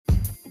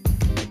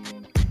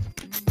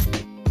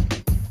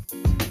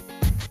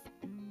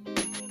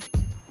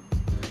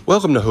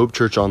Welcome to Hope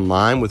Church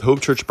Online with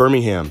Hope Church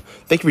Birmingham.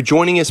 Thank you for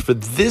joining us for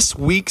this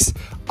week's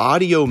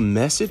audio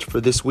message, for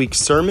this week's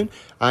sermon.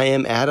 I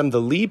am Adam, the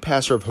lead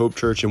pastor of Hope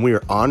Church, and we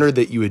are honored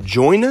that you would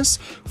join us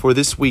for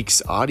this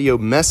week's audio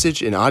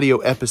message and audio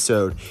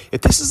episode.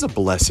 If this is a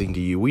blessing to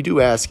you, we do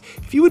ask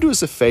if you would do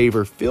us a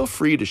favor, feel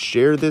free to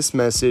share this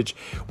message,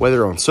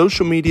 whether on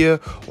social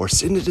media or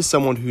send it to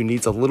someone who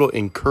needs a little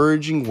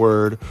encouraging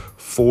word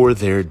for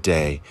their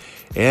day.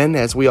 And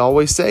as we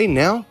always say,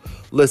 now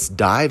let's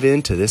dive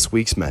into this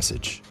week's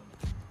message.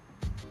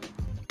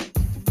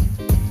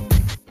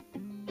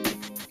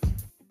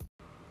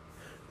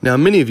 Now,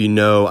 many of you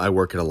know I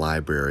work at a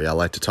library. I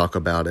like to talk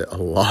about it a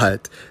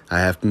lot.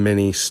 I have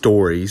many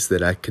stories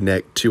that I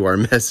connect to our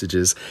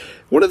messages.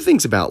 One of the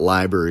things about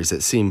libraries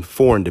that seem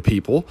foreign to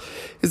people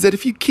is that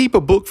if you keep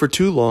a book for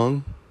too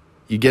long,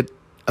 you get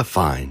a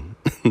fine.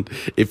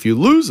 If you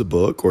lose a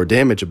book or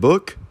damage a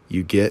book,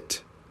 you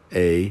get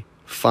a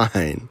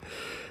fine.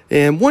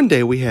 And one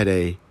day we had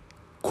a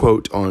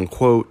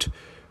quote-unquote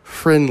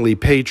friendly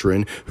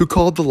patron who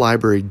called the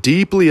library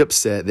deeply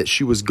upset that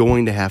she was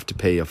going to have to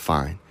pay a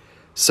fine.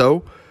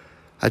 So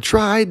I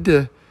tried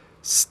to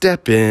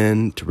step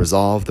in to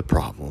resolve the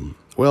problem.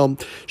 Well,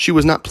 she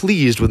was not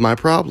pleased with my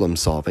problem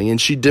solving, and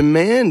she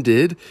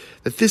demanded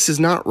that this is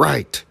not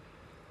right.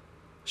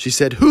 She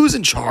said, "Who's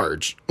in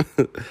charge?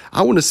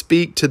 I want to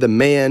speak to the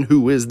man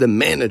who is the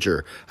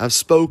manager. I've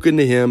spoken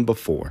to him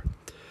before."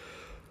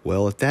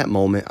 Well, at that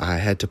moment, I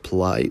had to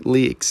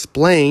politely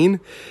explain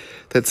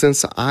that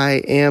since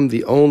I am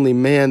the only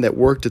man that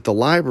worked at the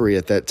library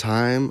at that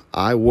time,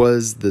 I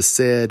was the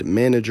said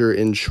manager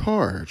in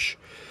charge.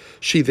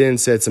 She then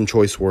said some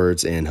choice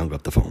words and hung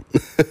up the phone.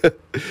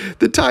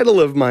 The title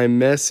of my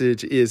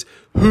message is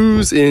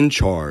Who's in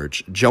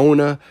Charge?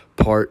 Jonah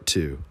Part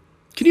 2.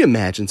 Can you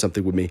imagine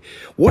something with me?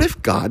 What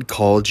if God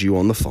called you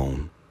on the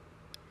phone?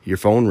 Your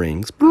phone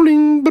rings,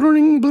 bling,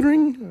 bling,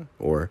 bling,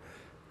 or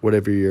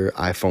whatever your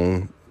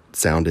iPhone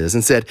sound is,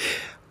 and said,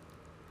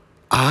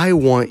 "I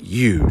want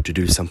you to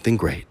do something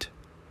great.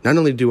 Not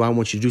only do I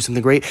want you to do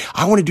something great,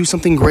 I want to do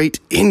something great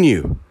in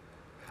you.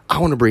 I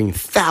want to bring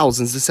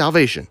thousands to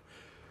salvation.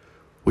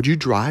 Would you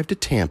drive to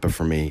Tampa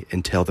for me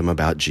and tell them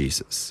about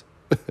Jesus?"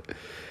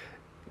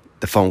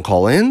 The phone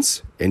call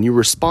ends, and you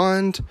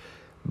respond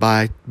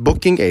by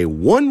booking a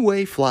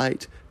one-way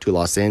flight to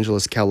Los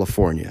Angeles,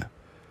 California.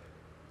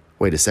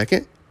 Wait a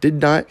second.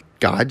 Did not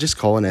God just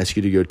call and ask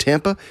you to go to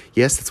Tampa?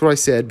 Yes, that's what I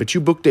said, but you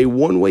booked a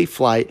one-way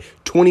flight,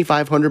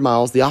 2,500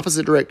 miles, the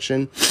opposite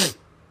direction,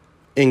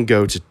 and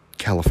go to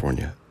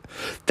California.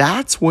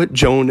 That's what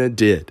Jonah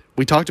did.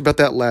 We talked about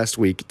that last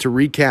week. To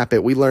recap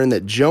it, we learned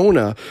that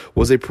Jonah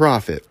was a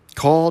prophet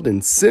called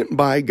and sent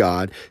by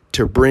God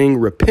to bring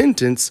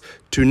repentance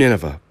to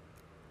Nineveh.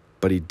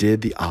 But he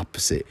did the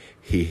opposite.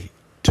 He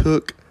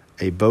took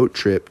a boat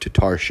trip to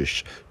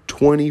Tarshish,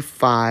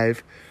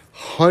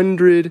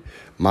 2,500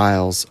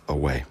 miles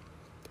away.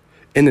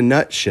 In a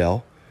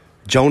nutshell,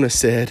 Jonah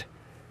said,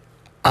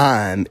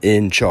 "I'm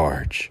in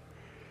charge."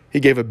 He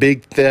gave a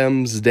big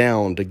thumbs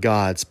down to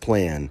God's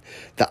plan.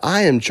 The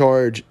I am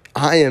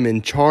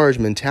in charge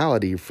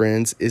mentality,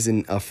 friends, is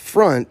an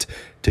affront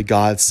to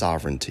God's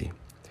sovereignty.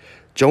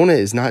 Jonah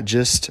is not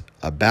just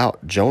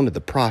about Jonah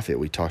the prophet.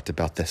 We talked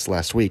about this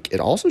last week.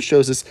 It also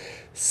shows us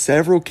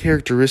several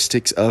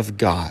characteristics of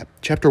God.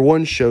 Chapter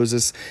 1 shows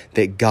us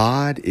that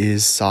God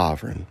is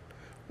sovereign.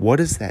 What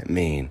does that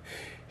mean?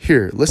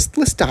 Here, let's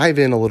dive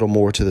in a little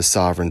more to the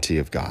sovereignty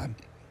of God.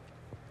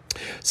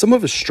 Some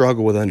of us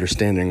struggle with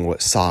understanding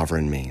what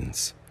sovereign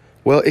means.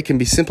 Well, it can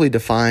be simply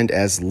defined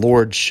as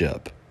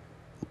lordship,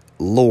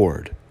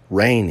 Lord,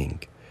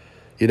 reigning.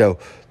 You know,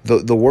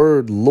 the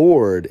word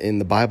Lord in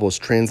the Bible is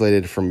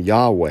translated from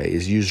Yahweh,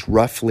 is used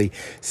roughly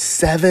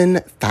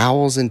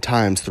 7,000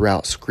 times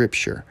throughout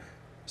Scripture.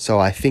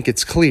 So I think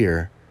it's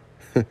clear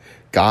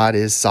God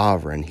is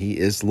sovereign. He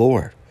is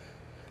Lord.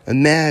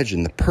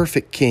 Imagine the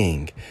perfect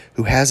king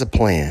who has a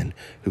plan,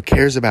 who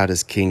cares about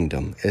his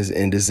kingdom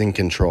and is in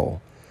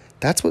control.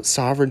 That's what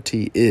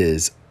sovereignty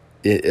is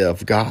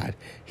of God.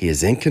 He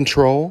is in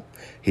control.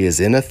 He is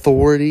in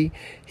authority.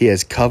 He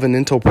has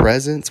covenantal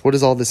presence. What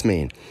does all this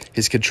mean?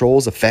 His control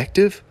is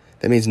effective.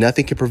 That means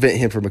nothing can prevent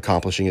him from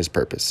accomplishing his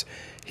purpose.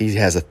 He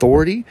has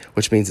authority,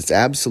 which means it's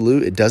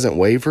absolute. It doesn't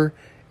waver.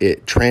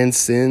 It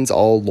transcends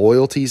all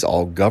loyalties,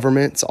 all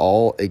governments,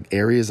 all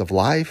areas of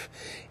life.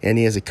 And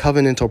he has a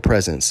covenantal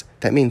presence.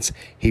 That means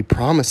he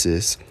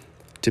promises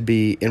to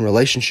be in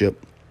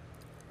relationship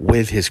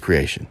with his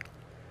creation.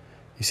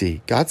 You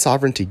see, God's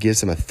sovereignty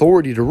gives him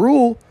authority to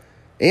rule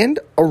and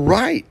a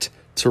right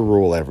to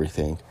rule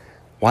everything.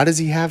 Why does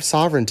he have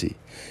sovereignty?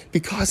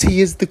 Because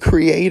he is the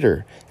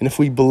creator. And if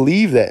we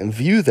believe that and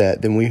view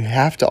that, then we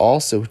have to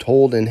also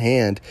hold in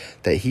hand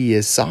that he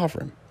is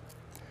sovereign.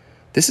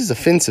 This is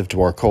offensive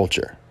to our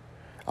culture.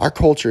 Our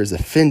culture is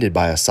offended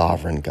by a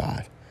sovereign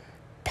God,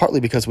 partly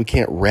because we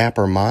can't wrap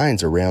our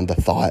minds around the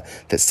thought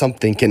that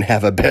something can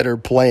have a better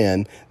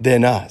plan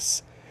than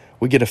us.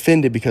 We get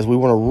offended because we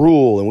want to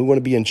rule and we want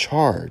to be in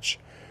charge,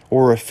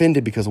 or we're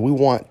offended because we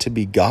want to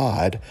be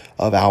God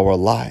of our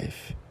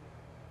life.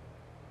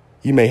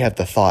 You may have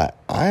the thought,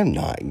 I'm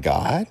not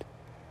God.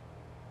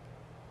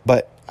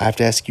 But I have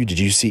to ask you, did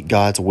you seek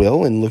God's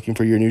will in looking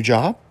for your new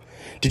job?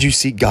 Did you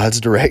seek God's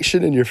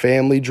direction in your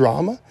family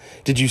drama?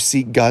 Did you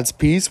seek God's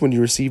peace when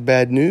you received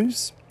bad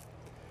news?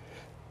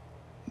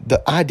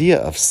 The idea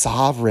of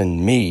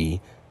sovereign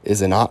me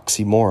is an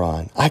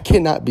oxymoron. I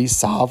cannot be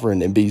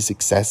sovereign and be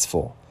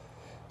successful.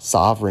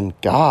 Sovereign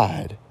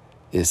God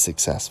is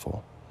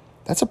successful.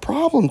 That's a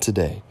problem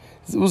today.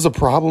 It was a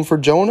problem for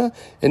Jonah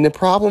and a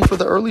problem for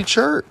the early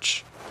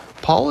church.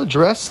 Paul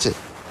addressed it.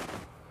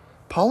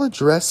 Paul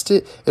addressed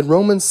it in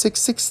Romans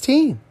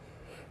 6:16.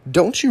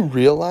 Don't you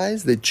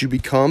realize that you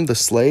become the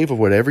slave of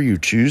whatever you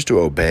choose to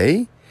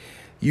obey?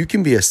 You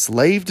can be a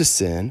slave to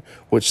sin,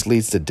 which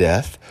leads to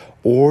death,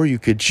 or you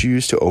could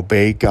choose to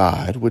obey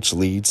God, which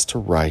leads to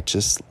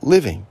righteous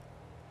living.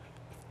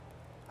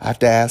 I have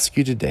to ask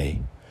you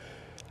today,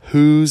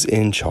 who's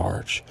in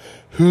charge?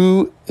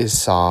 Who is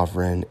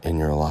sovereign in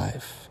your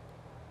life?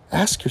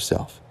 Ask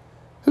yourself,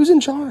 who's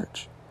in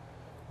charge?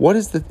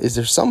 Is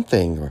there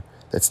something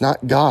that's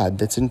not God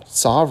that's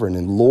sovereign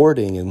and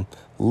lording and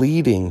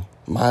leading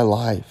my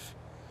life?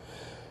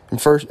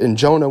 In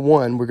Jonah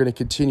 1, we're going to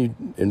continue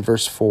in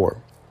verse 4.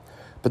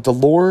 But the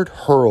Lord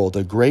hurled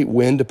a great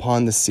wind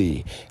upon the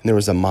sea, and there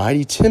was a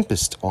mighty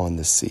tempest on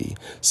the sea,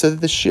 so that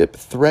the ship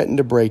threatened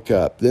to break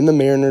up. Then the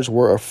mariners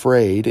were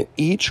afraid, and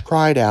each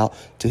cried out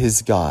to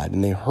his God,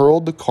 and they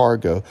hurled the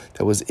cargo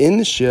that was in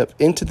the ship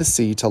into the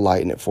sea to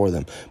lighten it for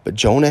them. But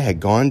Jonah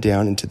had gone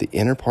down into the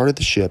inner part of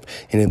the ship,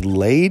 and had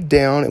laid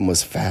down and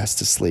was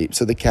fast asleep.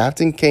 So the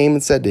captain came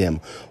and said to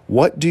him,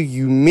 "What do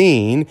you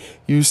mean,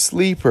 you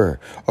sleeper?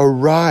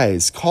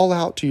 Arise, call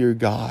out to your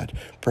God.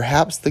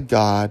 Perhaps the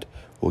God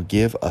will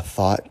give a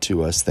thought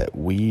to us that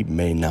we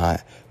may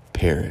not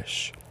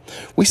perish."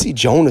 We see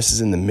Jonas is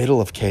in the middle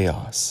of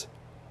chaos,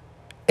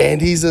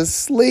 and he's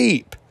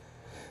asleep.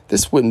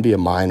 This wouldn't be a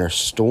minor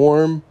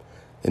storm.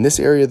 In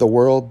this area of the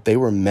world, they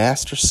were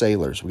master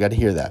sailors. We got to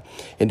hear that.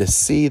 And to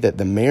see that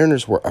the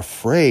mariners were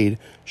afraid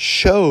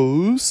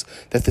shows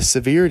that the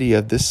severity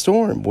of this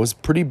storm was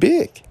pretty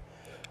big.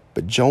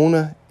 But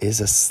Jonah is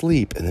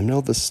asleep in the middle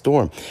of the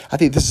storm. I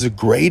think this is a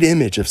great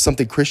image of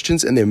something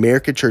Christians in the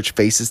American church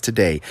faces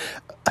today.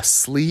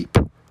 Asleep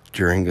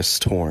during a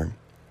storm.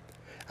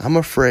 I'm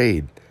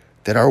afraid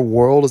that our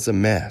world is a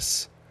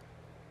mess,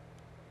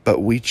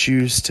 but we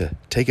choose to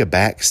take a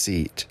back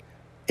seat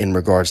in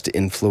regards to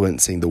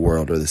influencing the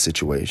world or the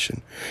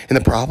situation. And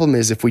the problem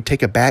is, if we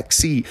take a back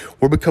seat,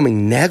 we're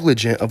becoming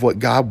negligent of what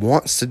God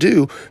wants to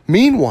do.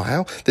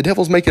 Meanwhile, the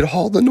devil's making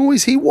all the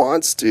noise he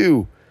wants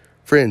to.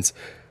 Friends,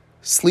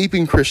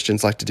 sleeping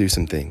Christians like to do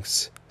some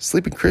things.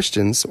 Sleeping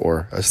Christians,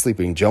 or a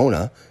sleeping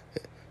Jonah,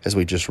 as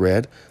we just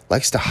read,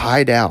 likes to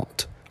hide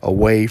out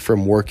away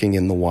from working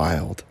in the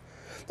wild,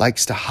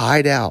 likes to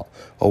hide out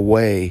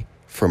away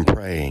from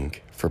praying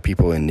for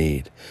people in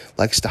need,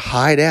 likes to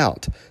hide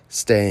out,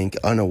 staying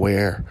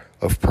unaware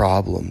of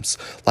problems,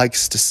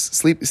 likes to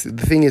sleep.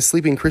 The thing is,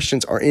 sleeping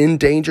Christians are in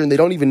danger and they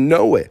don't even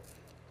know it.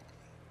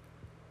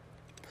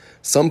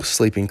 Some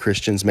sleeping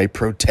Christians may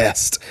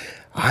protest,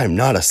 "I'm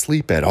not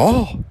asleep at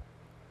all.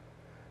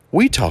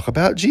 We talk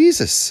about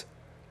Jesus."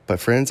 But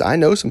friends, I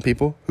know some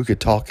people who could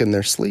talk in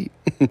their sleep.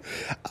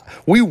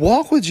 We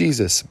walk with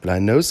Jesus, but I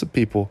know some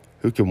people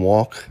who can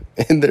walk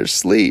in their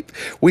sleep.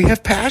 We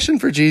have passion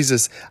for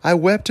Jesus. I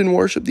wept in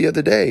worship the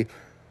other day.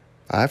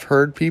 I've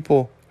heard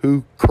people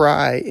who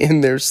cry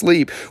in their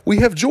sleep. We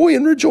have joy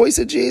and rejoice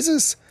at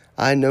Jesus.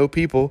 I know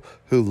people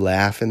who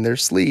laugh in their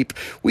sleep.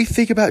 We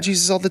think about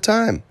Jesus all the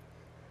time.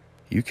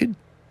 You could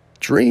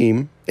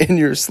dream in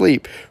your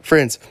sleep.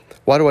 Friends,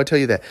 why do I tell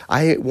you that?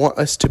 I want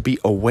us to be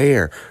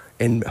aware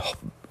and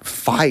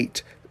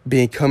fight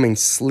becoming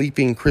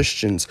sleeping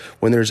Christians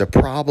when there's a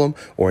problem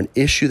or an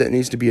issue that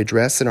needs to be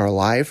addressed in our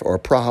life, or a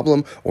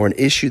problem or an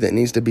issue that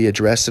needs to be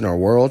addressed in our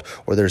world,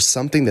 or there's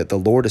something that the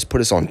Lord has put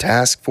us on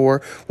task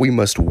for. We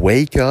must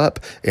wake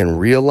up and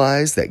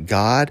realize that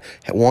God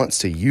wants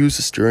to use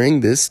us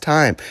during this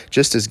time.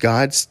 Just as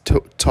God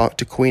talked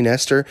to Queen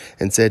Esther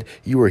and said,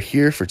 "You are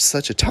here for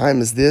such a time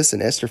as this,"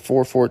 in Esther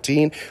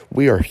 4:14,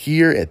 we are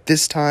here at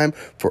this time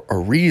for a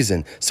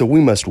reason. So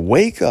we must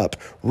wake up,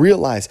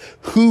 realize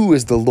who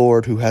is the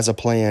Lord who has a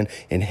plan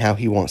and how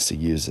he wants to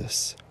use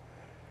us.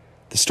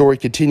 The story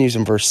continues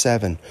in verse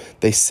 7.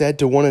 They said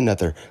to one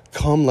another,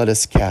 "Come, let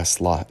us cast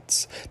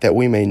lots, that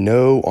we may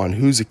know on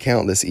whose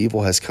account this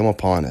evil has come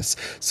upon us."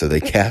 So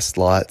they cast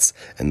lots,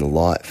 and the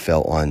lot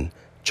fell on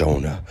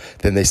Jonah.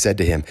 Then they said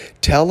to him,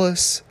 "Tell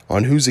us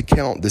on whose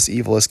account this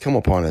evil has come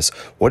upon us.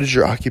 What is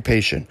your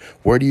occupation?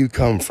 Where do you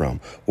come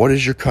from? What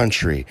is your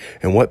country?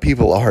 And what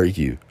people are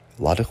you?"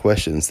 A lot of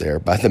questions there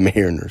by the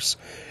mariners.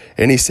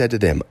 And he said to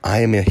them, "I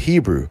am a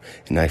Hebrew,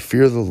 and I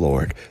fear the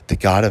Lord, the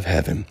God of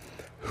heaven,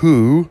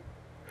 who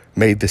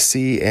made the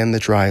sea and the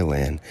dry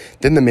land."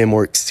 Then the men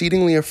were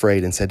exceedingly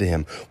afraid and said to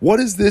him, "What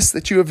is this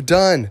that you have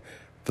done?"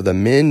 For the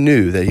men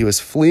knew that he was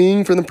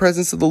fleeing from the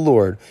presence of the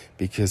Lord,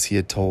 because he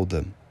had told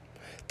them.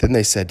 Then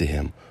they said to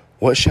him,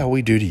 What shall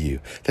we do to you,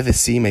 that the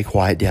sea may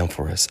quiet down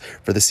for us?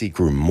 For the sea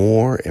grew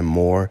more and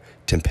more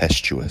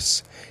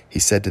tempestuous. He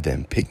said to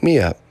them, pick me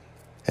up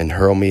and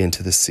hurl me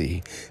into the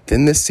sea.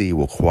 Then the sea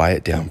will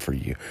quiet down for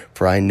you.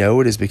 For I know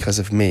it is because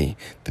of me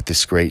that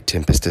this great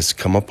tempest has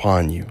come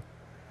upon you.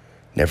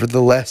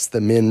 Nevertheless,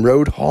 the men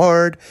rowed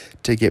hard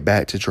to get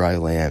back to dry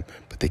land,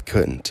 but they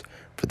couldn't,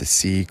 for the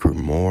sea grew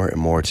more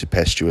and more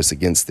tempestuous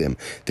against them.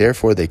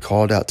 Therefore they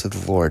called out to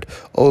the Lord,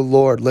 O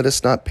Lord, let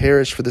us not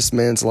perish for this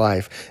man's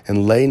life,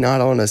 and lay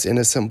not on us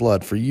innocent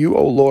blood. For you,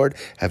 O Lord,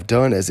 have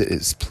done as it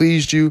has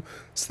pleased you.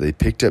 So they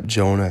picked up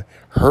Jonah,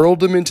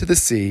 hurled him into the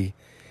sea,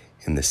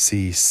 and the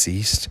sea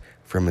ceased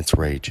from its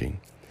raging.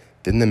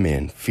 Then the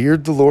men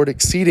feared the Lord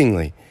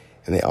exceedingly,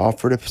 and they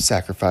offered a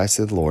sacrifice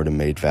to the Lord and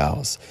made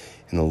vows.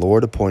 And the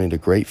Lord appointed a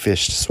great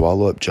fish to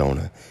swallow up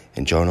Jonah,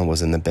 and Jonah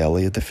was in the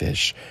belly of the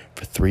fish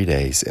for 3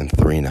 days and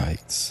 3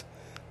 nights.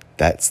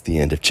 That's the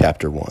end of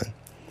chapter 1.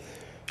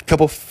 A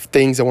couple of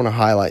things I want to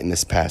highlight in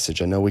this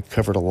passage. I know we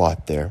covered a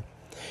lot there.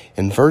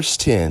 In verse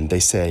 10, they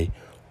say,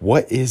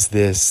 what is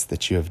this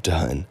that you have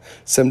done?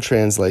 Some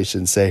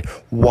translations say,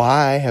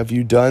 why have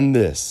you done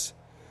this?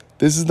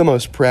 This is the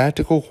most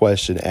practical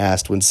question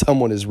asked when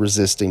someone is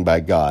resisting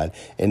by God.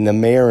 And the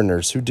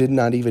mariners who did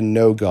not even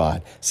know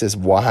God says,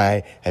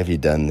 why have you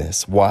done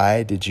this?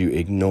 Why did you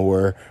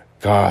ignore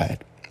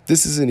God?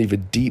 This isn't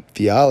even deep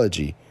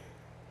theology.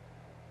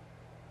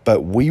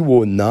 But we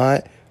will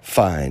not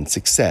find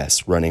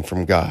success running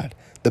from God.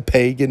 The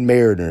pagan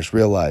mariners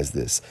realized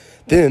this.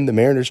 Then the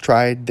mariners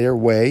tried their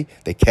way.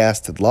 They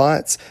casted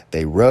lots.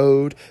 They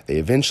rowed. They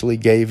eventually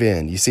gave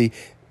in. You see,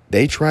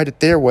 they tried it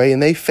their way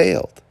and they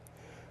failed.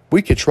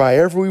 We could try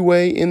every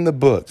way in the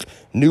book.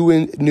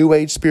 New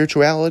age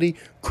spirituality,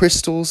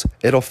 crystals,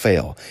 it'll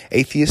fail.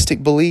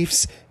 Atheistic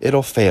beliefs,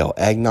 it'll fail.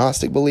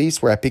 Agnostic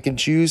beliefs where I pick and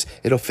choose,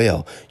 it'll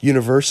fail.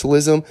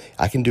 Universalism,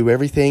 I can do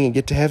everything and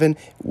get to heaven,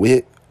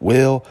 it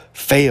will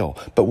fail.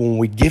 But when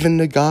we give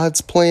into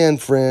God's plan,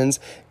 friends,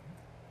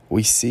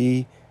 we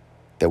see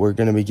that we're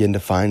going to begin to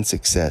find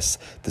success.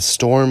 The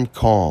storm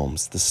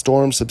calms, the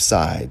storm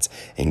subsides,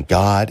 and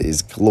God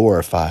is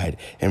glorified.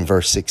 In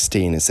verse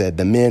 16, it said,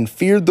 the men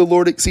feared the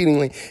Lord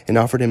exceedingly and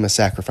offered him a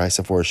sacrifice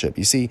of worship.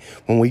 You see,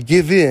 when we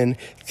give in,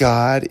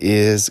 God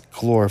is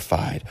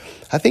glorified.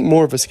 I think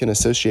more of us can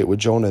associate with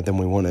Jonah than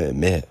we want to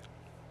admit.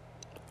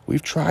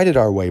 We've tried it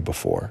our way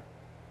before.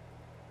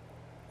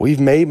 We've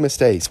made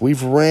mistakes.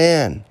 We've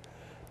ran,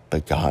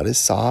 but God is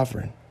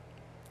sovereign.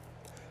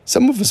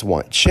 Some of us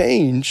want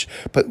change,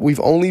 but we've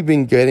only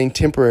been getting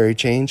temporary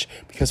change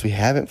because we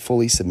haven't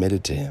fully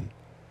submitted to him.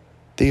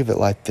 Think of it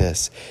like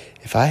this.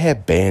 If I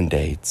had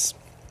Band-Aids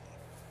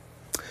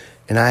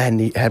and I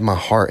had my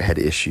heart had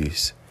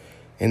issues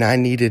and I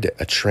needed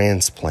a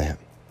transplant,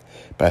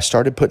 but I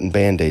started putting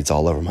Band-Aids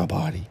all over my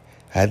body.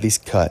 I had these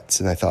cuts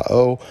and I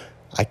thought,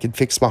 I could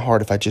fix my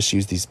heart if I just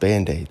use these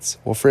Band-Aids.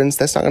 Well, friends,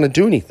 that's not going to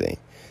do anything.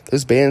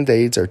 Those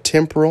Band-Aids are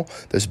temporal.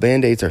 Those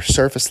Band-Aids are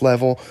surface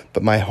level,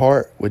 but my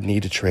heart would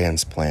need a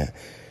transplant.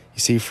 You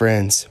see,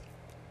 friends,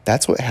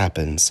 that's what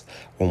happens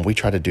when we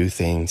try to do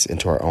things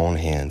into our own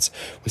hands.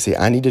 We say,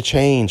 I need to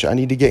change. I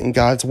need to get in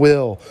God's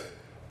will.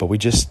 But we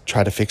just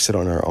try to fix it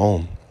on our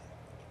own.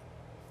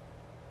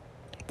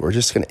 We're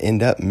just going to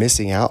end up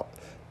missing out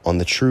on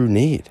the true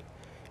need.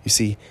 You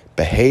see,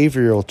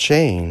 behavioral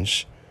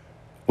change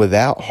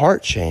without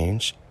heart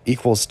change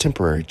equals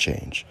temporary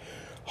change.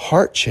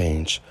 Heart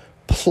change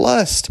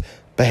plus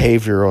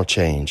behavioral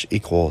change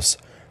equals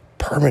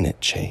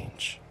permanent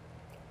change.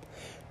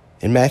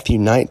 In Matthew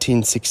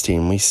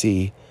 19:16, we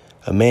see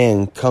a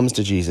man comes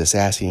to Jesus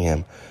asking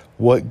him,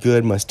 what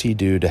good must he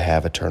do to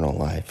have eternal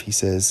life? He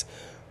says,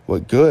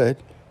 what good?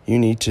 You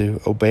need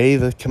to obey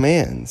the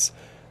commands.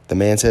 The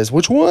man says,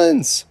 which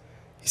ones?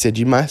 He said,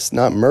 you must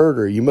not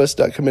murder. You must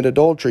not commit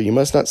adultery. You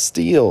must not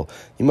steal.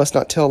 You must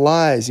not tell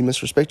lies. You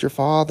must respect your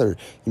father.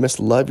 You must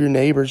love your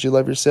neighbors. You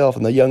love yourself.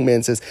 And the young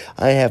man says,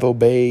 I have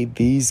obeyed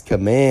these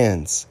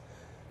commands.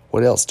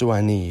 What else do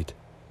I need?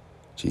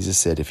 Jesus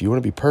said, if you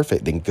want to be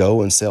perfect, then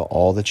go and sell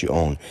all that you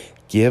own.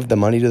 Give the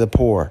money to the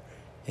poor,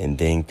 and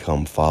then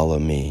come follow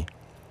me.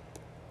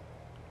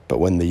 But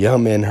when the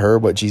young man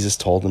heard what Jesus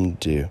told him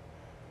to do,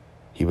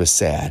 he was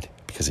sad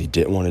because he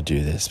didn't want to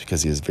do this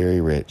because he was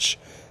very rich.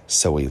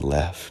 So he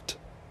left.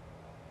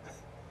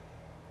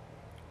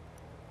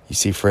 You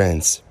see,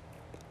 friends,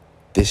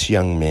 this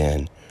young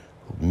man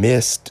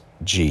missed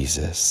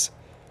Jesus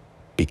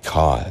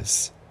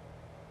because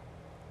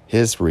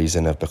his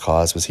reason of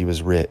because was he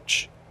was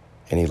rich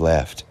and he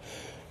left.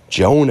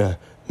 Jonah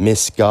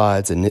missed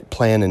God's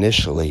plan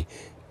initially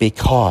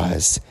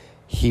because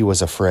he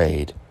was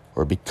afraid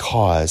or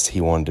because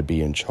he wanted to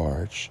be in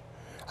charge.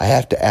 I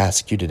have to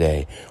ask you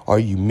today, are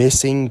you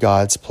missing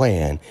God's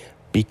plan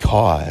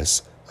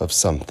because of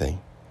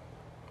something?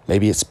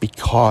 Maybe it's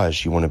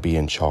because you want to be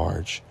in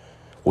charge.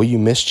 Will you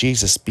miss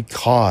Jesus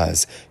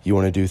because you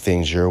want to do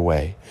things your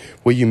way?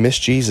 Will you miss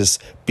Jesus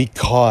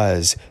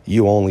because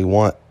you only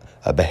want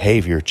a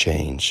behavior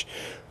change?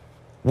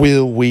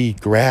 Will we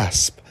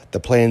grasp the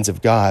plans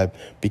of God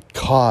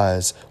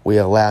because we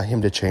allow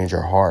him to change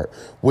our heart?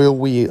 Will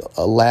we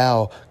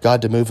allow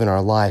God to move in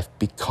our life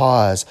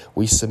because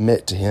we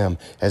submit to him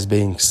as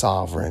being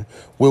sovereign?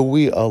 Will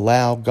we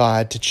allow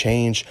God to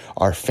change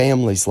our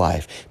family's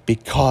life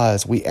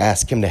because we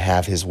ask him to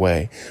have his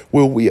way?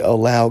 Will we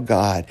allow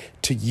God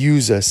to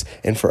use us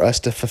and for us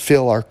to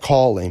fulfill our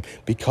calling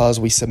because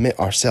we submit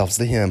ourselves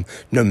to him,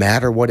 no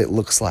matter what it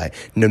looks like,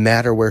 no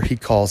matter where he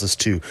calls us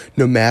to,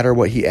 no matter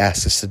what he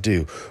asks us to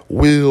do?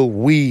 Will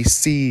we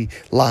see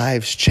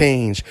lives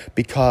change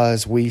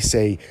because we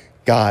say,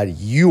 God,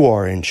 you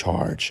are in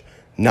charge,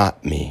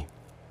 not me?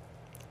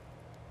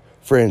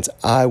 Friends,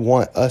 I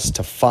want us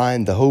to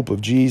find the hope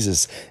of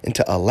Jesus and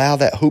to allow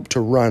that hope to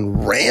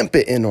run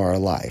rampant in our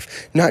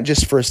life. Not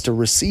just for us to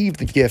receive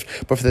the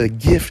gift, but for the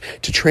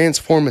gift to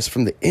transform us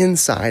from the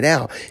inside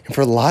out and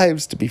for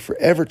lives to be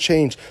forever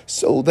changed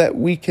so that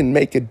we can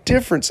make a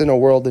difference in a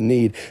world in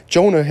need.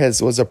 Jonah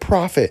was a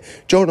prophet.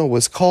 Jonah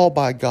was called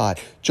by God.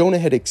 Jonah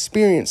had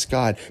experienced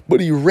God,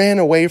 but he ran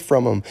away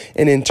from him.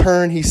 And in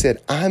turn, he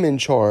said, I'm in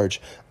charge.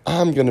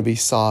 I'm going to be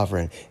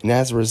sovereign. And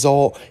as a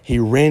result, he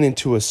ran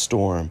into a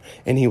storm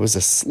and he was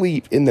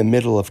asleep in the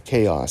middle of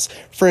chaos.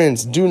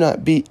 Friends, do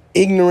not be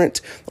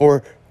ignorant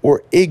or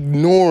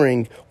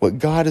ignoring what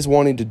God is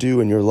wanting to do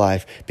in your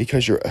life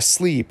because you're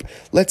asleep.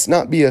 Let's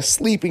not be a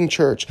sleeping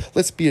church.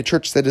 Let's be a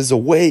church that is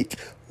awake,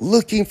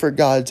 looking for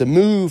God to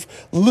move,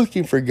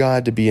 looking for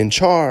God to be in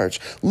charge,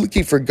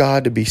 looking for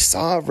God to be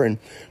sovereign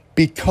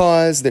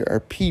because there are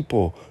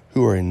people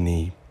who are in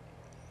need.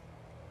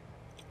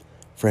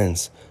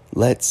 Friends,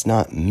 let's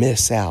not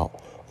miss out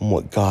on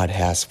what God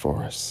has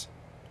for us.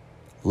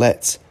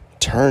 Let's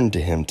turn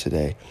to him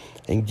today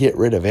and get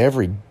rid of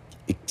every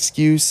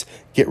excuse,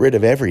 get rid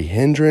of every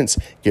hindrance,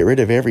 get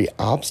rid of every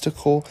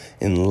obstacle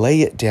and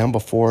lay it down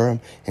before him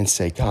and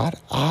say, God,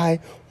 I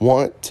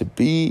want to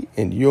be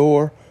in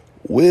your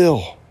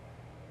will.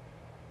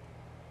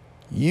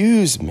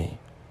 Use me.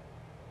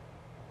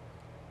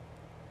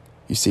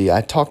 You see,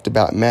 I talked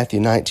about in Matthew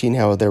 19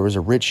 how there was a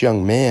rich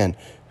young man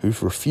who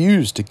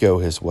refused to go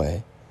his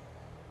way.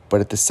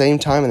 But at the same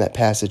time in that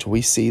passage,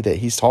 we see that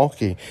he's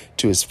talking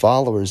to his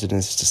followers and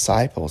his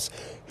disciples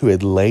who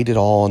had laid it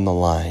all on the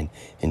line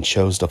and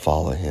chose to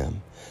follow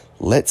him.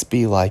 Let's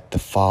be like the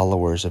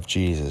followers of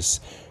Jesus,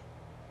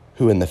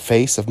 who in the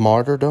face of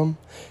martyrdom,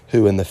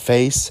 who in the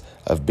face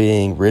of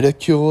being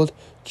ridiculed,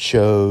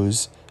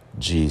 chose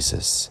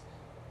Jesus.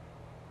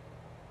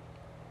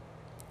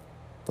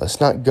 Let's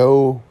not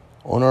go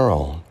on our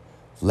own.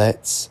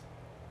 Let's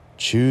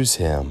choose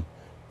him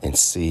and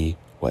see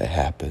what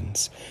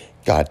happens.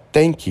 God,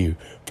 thank you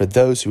for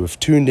those who have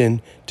tuned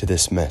in to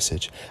this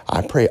message.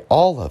 I pray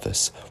all of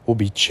us will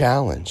be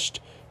challenged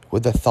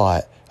with the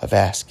thought of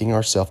asking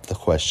ourselves the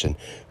question,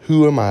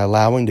 who am I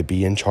allowing to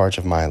be in charge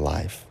of my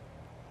life?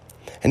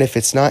 And if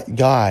it's not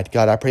God,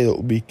 I pray that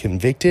we'll be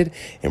convicted.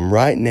 And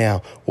right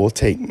now, we'll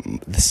take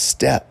the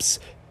steps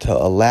to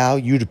allow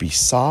you to be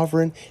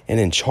sovereign and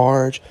in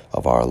charge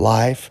of our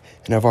life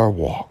and of our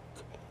walk.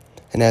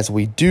 And as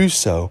we do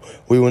so,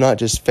 we will not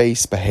just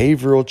face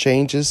behavioral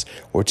changes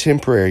or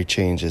temporary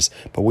changes,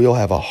 but we'll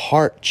have a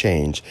heart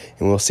change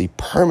and we'll see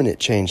permanent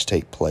change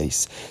take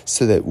place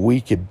so that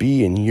we could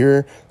be in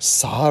your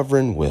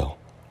sovereign will.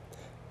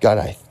 God,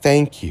 I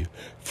thank you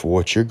for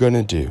what you're going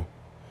to do.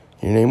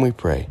 In your name we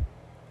pray.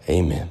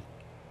 Amen.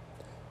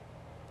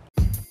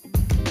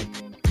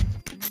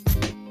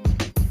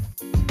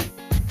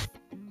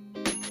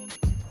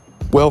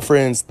 Well,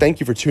 friends, thank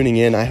you for tuning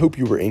in. I hope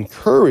you were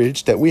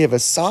encouraged that we have a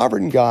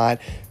sovereign God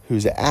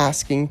who's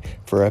asking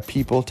for a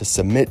people to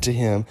submit to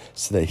him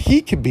so that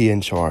he can be in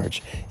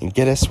charge and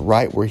get us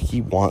right where he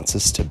wants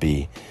us to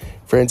be.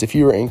 Friends, if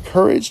you are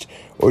encouraged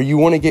or you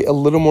want to get a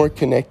little more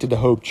connected to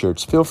Hope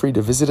Church, feel free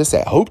to visit us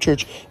at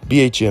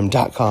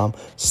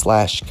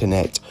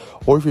hopechurchbhm.com/connect.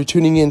 Or if you're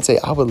tuning in, say,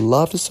 I would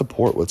love to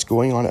support what's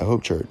going on at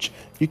Hope Church.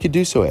 You could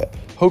do so at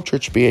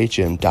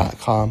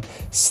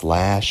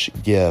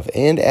hopechurchbhm.com/give.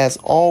 And as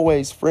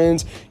always,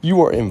 friends,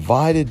 you are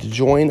invited to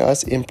join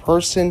us in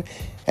person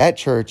at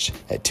church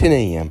at 10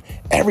 a.m.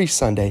 every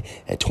Sunday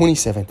at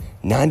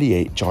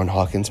 2798 John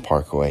Hawkins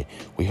Parkway.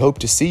 We hope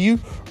to see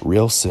you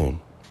real soon.